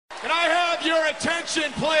Can I have your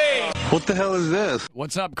attention, please? What the hell is this?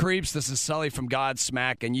 What's up, creeps? This is Sully from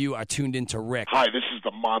Godsmack, and you are tuned into Rick. Hi, this is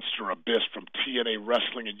the Monster Abyss from TNA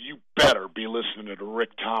Wrestling, and you better be listening to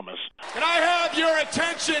Rick Thomas. Can I have your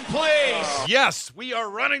attention, please? Yes, we are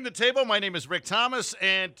running the table. My name is Rick Thomas,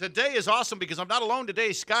 and today is awesome because I'm not alone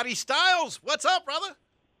today. Scotty Styles, what's up, brother?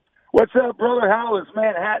 What's up, brother? How is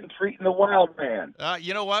Manhattan treating the wild man?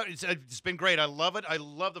 You know what? It's been great. I love it. I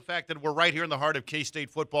love the fact that we're right here in the heart of K-State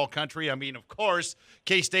football country. I mean, of course,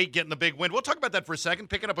 K-State getting the big win. We'll talk about that for a second,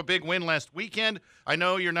 picking up a big win last weekend. I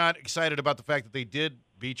know you're not excited about the fact that they did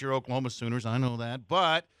beat your Oklahoma Sooners. I know that,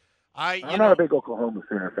 but I'm not a big Oklahoma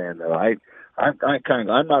Sooner fan, though. I'm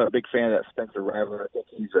not a big fan of that Spencer Rattler. I think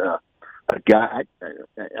he's a guy.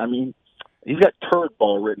 I mean, he's got turd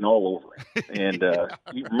ball written all over him. And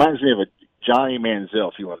he reminds me of a Johnny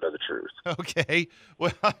Manziel, if you want to know the truth. Okay.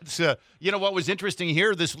 Well, you know what was interesting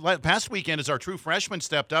here this past weekend is our true freshman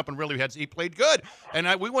stepped up and really he played good.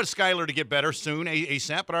 And we want Skyler to get better soon,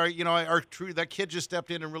 ASAP. But that kid just stepped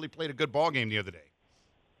in and really played a good ball game the other day.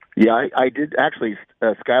 Yeah, I did actually.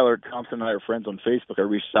 Skyler Thompson and I are friends on Facebook. I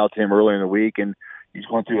reached out to him earlier in the week, and he's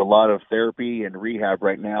going through a lot of therapy and rehab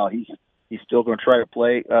right now. He's still going to try to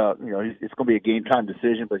play. It's going to be a game time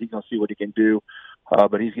decision, but he's going to see what he can do.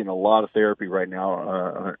 But he's getting a lot of therapy right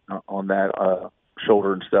now on that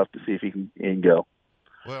shoulder and stuff to see if he can go.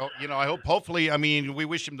 Well, hopefully, we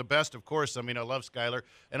wish him the best, of course. I love Skyler.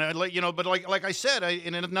 And but like I said,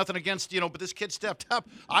 and nothing against, but this kid stepped up.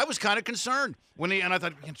 I was kind of concerned and I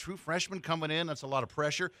thought, true freshman coming in, that's a lot of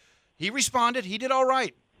pressure. He responded. He did all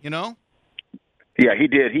right, Yeah, he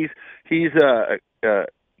did. He's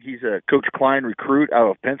a Coach Klein recruit out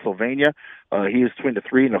of Pennsylvania. He is between a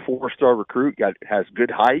 3 and a 4-star recruit. Has good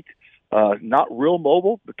height, not real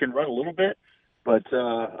mobile, but can run a little bit. But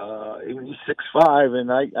he's 6'5",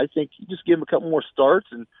 and I think you just give him a couple more starts,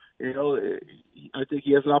 and I think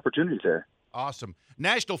he has an opportunity there. Awesome.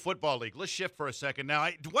 National Football League. Let's shift for a second now.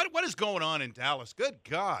 What is going on in Dallas? Good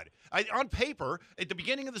God! On paper, at the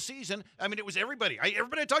beginning of the season, it was everybody.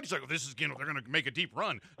 Everybody I talked to was like, "This is they're going to make a deep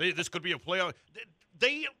run. This could be a playoff."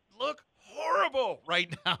 They look horrible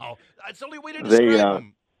right now. That's the only way to describe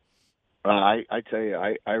them. I tell you,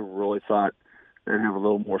 I really thought they'd have a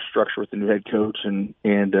little more structure with the new head coach, and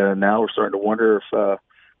now we're starting to wonder if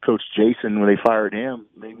Coach Jason, when they fired him,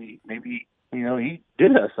 maybe he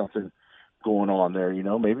did have something going on there.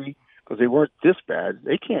 Maybe because they weren't this bad.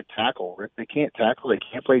 They can't tackle, Rick. They can't tackle. They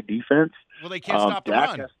can't play defense. Well, they can't stop the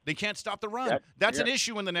run. They can't stop the run. That's an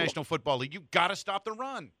issue in the National Football League. You've got to stop the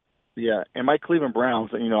run. Yeah, and my Cleveland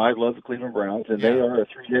Browns, I love the Cleveland Browns, and they are a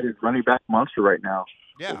three-headed running back monster right now.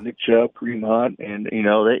 Yeah. With Nick Chubb, Kareem Hunt, and,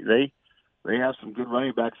 they have some good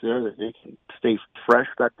running backs there that they can stay fresh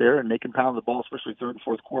back there, and they can pound the ball, especially third and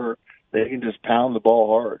fourth quarter. They can just pound the ball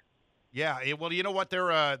hard. Yeah, well, you know what?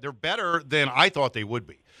 They're better than I thought they would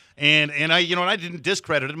be, and I didn't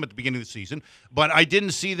discredit them at the beginning of the season, but I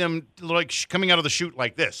didn't see them coming out of the chute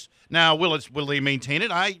like this. Now, will they maintain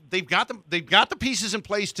it? They've got the pieces in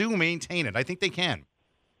place to maintain it. I think they can.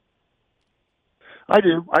 I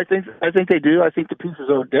do. I think they do. I think the pieces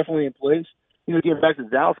are definitely in place. Getting back to the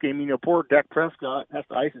Dallas game, poor Dak Prescott has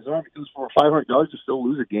to ice his arm because for 500 yards to still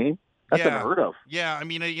lose a game. That's unheard of. Yeah,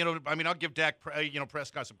 I'll give Dak,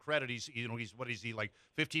 Prescott some credit. He's like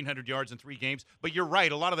 1,500 yards in 3 games. But you're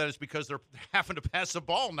right. A lot of that is because they're having to pass the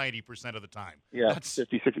ball 90% of the time. Yeah, that's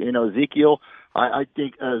 56. Ezekiel. I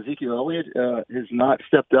think Ezekiel Elliott has not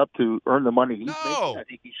stepped up to earn the money he's making. I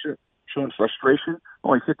think he's showing frustration.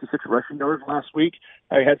 Only 56 rushing yards last week.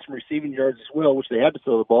 I had some receiving yards as well, which they had to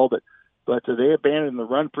throw the ball, but they abandoned the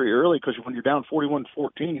run pretty early because when you're down 41-14,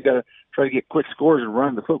 you got to try to get quick scores and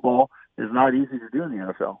run the football. Is not easy to do in the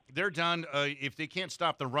NFL. They're done. If they can't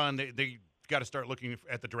stop the run, they got to start looking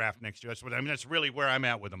at the draft next year. That's really where I'm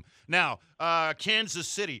at with them. Now, Kansas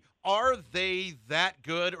City, are they that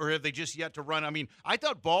good, or have they just yet to run? I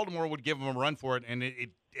thought Baltimore would give them a run for it, and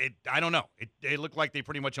I don't know. It looked like they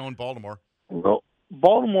pretty much owned Baltimore. Well,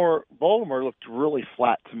 Baltimore looked really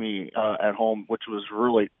flat to me at home, which was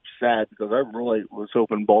really sad because I really was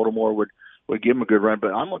hoping Baltimore would give them a good run.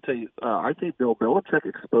 But I'm going to tell you, I think Bill Belichick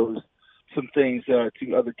exposed some things to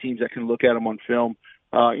other teams that can look at them on film.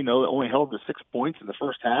 Only held to 6 points in the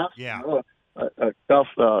first half. Yeah. A tough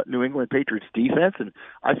New England Patriots defense, and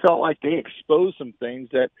I felt like they exposed some things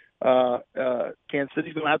that Kansas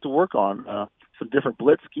City's going to have to work on. Some different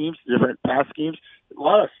blitz schemes, different pass schemes, a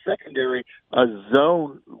lot of secondary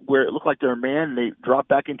zone where it looked like they're a man, and they dropped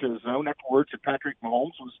back into the zone afterwards. And Patrick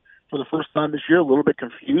Mahomes was, for the first time this year, a little bit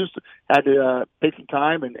confused, had to take some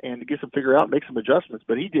time and get some figure out, make some adjustments,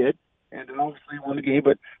 but he did. And then obviously won the game,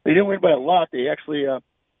 but they didn't win by a lot. They actually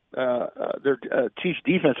their Chiefs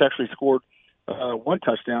defense actually scored one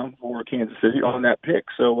touchdown for Kansas City on that pick.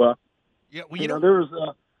 So, yeah, well, there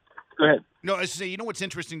was. Go ahead. No, I say, what's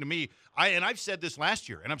interesting to me? I've said this last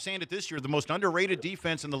year, and I'm saying it this year. The most underrated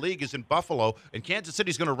defense in the league is in Buffalo, and Kansas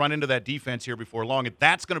City's going to run into that defense here before long, and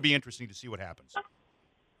that's going to be interesting to see what happens.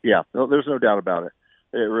 Yeah, there's no doubt about it.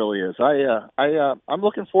 It really is. I'm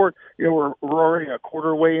looking forward. We're already a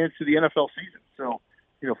quarter way into the NFL season, so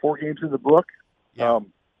 4 games in the book, 12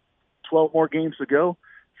 more games to go,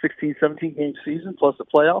 16, 17 game season plus the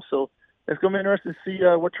playoffs. So it's going to be interesting to see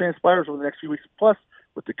what transpires over the next few weeks. Plus,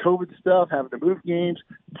 with the COVID stuff, having to move games,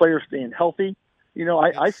 players staying healthy,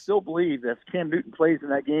 I still believe that if Cam Newton plays in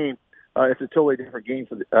that game, it's a totally different game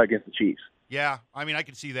against the Chiefs. Yeah, I mean, I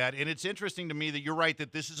can see that. And it's interesting to me that you're right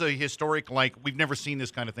that this is a historic, we've never seen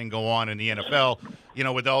this kind of thing go on in the NFL,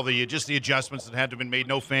 with all the adjustments that had to have been made,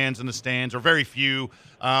 no fans in the stands or very few.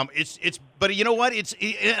 But you know what?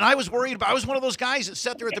 And I was worried about, I was one of those guys that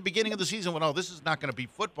sat there at the beginning of the season when, this is not going to be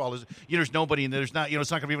football. There's nobody and there's not,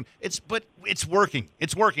 it's not going to be, but it's working.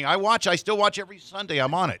 It's working. I still watch every Sunday.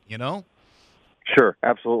 I'm on it, Sure.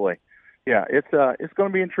 Absolutely. Yeah. It's going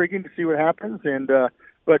to be intriguing to see what happens. And,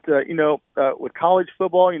 But with college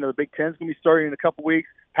football, the Big Ten is going to be starting in a couple weeks.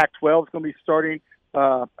 Pac-12 is going to be starting,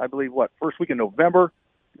 I believe, first week in November,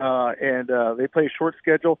 and they play a short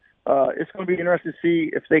schedule. It's going to be interesting to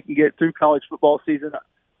see if they can get through college football season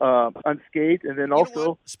unscathed, and then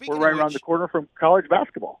also we're right around the corner from college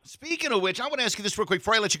basketball. Speaking of which, I want to ask you this real quick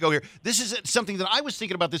before I let you go here. This is something that I was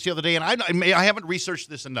thinking about this the other day, and I haven't researched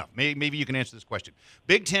this enough. Maybe you can answer this question.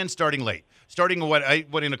 Big Ten starting late, starting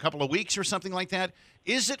what in a couple of weeks or something like that.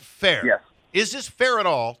 Is it fair? Yes. Is this fair at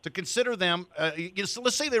all to consider them? So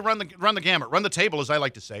let's say they run the gamut, run the table, as I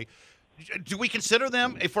like to say. Do we consider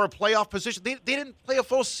them for a playoff position? They didn't play a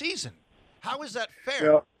full season. How is that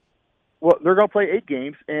fair? Yeah. Well, they're going to play 8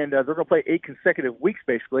 games, and they're going to play 8 consecutive weeks,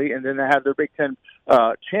 basically, and then they have their Big Ten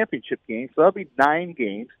championship game. So that'll be 9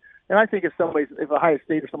 games. And I think if Ohio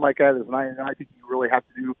State or something like that is 9, I think you really have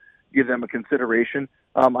to give them a consideration.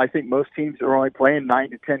 I think most teams are only playing 9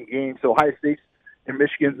 to 10 games. So Ohio State's and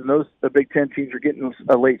Michigan's and the Big Ten teams are getting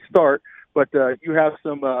a late start. But you have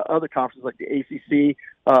some other conferences like the ACC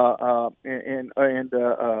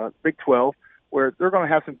and Big 12, where they're going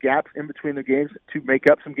to have some gaps in between the games to make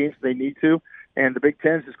up some games if they need to. And the Big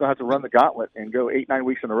Ten is just going to have to run the gauntlet and go 8-9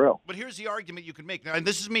 weeks in a row. But here's the argument you can make. Now, and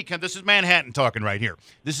this is me. This is Manhattan talking right here.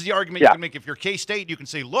 This is the argument you can make. If you're K-State, you can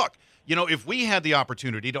say, look, if we had the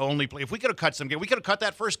opportunity to only play, if we could have cut some game, we could have cut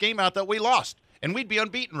that first game out that we lost, and we'd be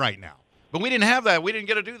unbeaten right now. But we didn't have that. We didn't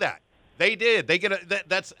get to do that. They did. They get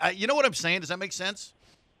that's. You know what I'm saying? Does that make sense?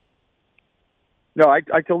 No, I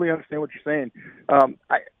totally understand what you're saying.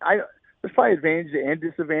 There's probably advantages and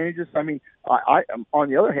disadvantages. I mean, I on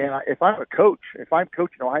the other hand, if I'm a coach, if I'm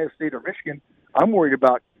coaching Ohio State or Michigan, I'm worried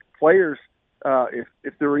about players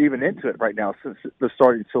if they're even into it right now since they're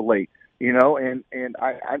starting so late. And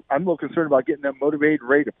I'm a little concerned about getting them motivated,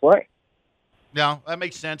 ready to play. No, that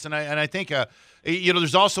makes sense, and I think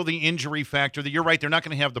there's also the injury factor that you're right. They're not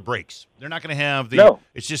going to have the breaks. They're not going to have the. No,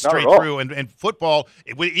 it's just straight through. And football,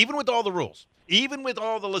 even with all the rules, even with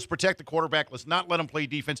all the let's protect the quarterback, let's not let them play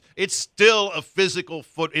defense. It's still a physical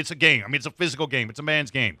It's a game. I mean, it's a physical game. It's a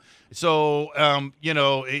man's game. So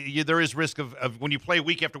there is risk of when you play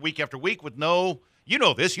week after week after week with no. You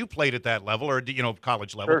know this. You played at that level or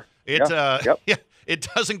college level. Sure. It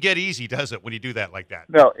doesn't get easy, does it, when you do that like that?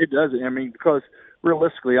 No, it doesn't. I mean, because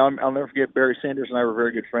realistically, I'll never forget Barry Sanders and I were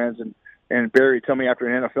very good friends, and Barry told me after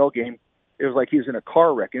an NFL game, it was like he was in a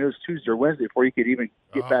car wreck, and it was Tuesday or Wednesday before he could even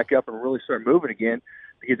get back up and really start moving again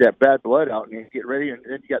to get that bad blood out and get ready. And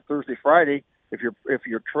then you got Thursday, Friday. If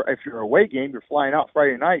you're away game, you're flying out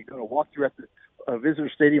Friday night. You're going to walk through at the visitor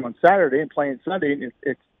stadium on Saturday and playing Sunday, and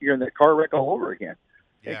you're in that car wreck all over again.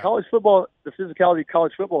 Yeah. And college football, the physicality of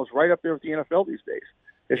college football is right up there with the NFL these days.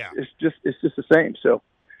 It's just the same. So,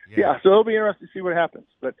 so it'll be interesting to see what happens.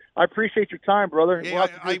 But I appreciate your time, brother. Yeah, we'll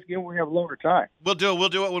have to do it again when we have longer time. We'll do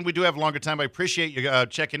it when we do have longer time. I appreciate you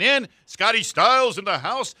checking in. Scotty Styles in the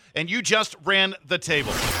house, and you just ran the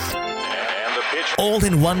table. And the pitch. All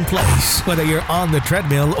in one place. Whether you're on the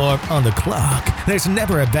treadmill or on the clock, there's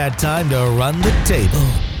never a bad time to run the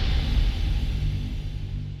table.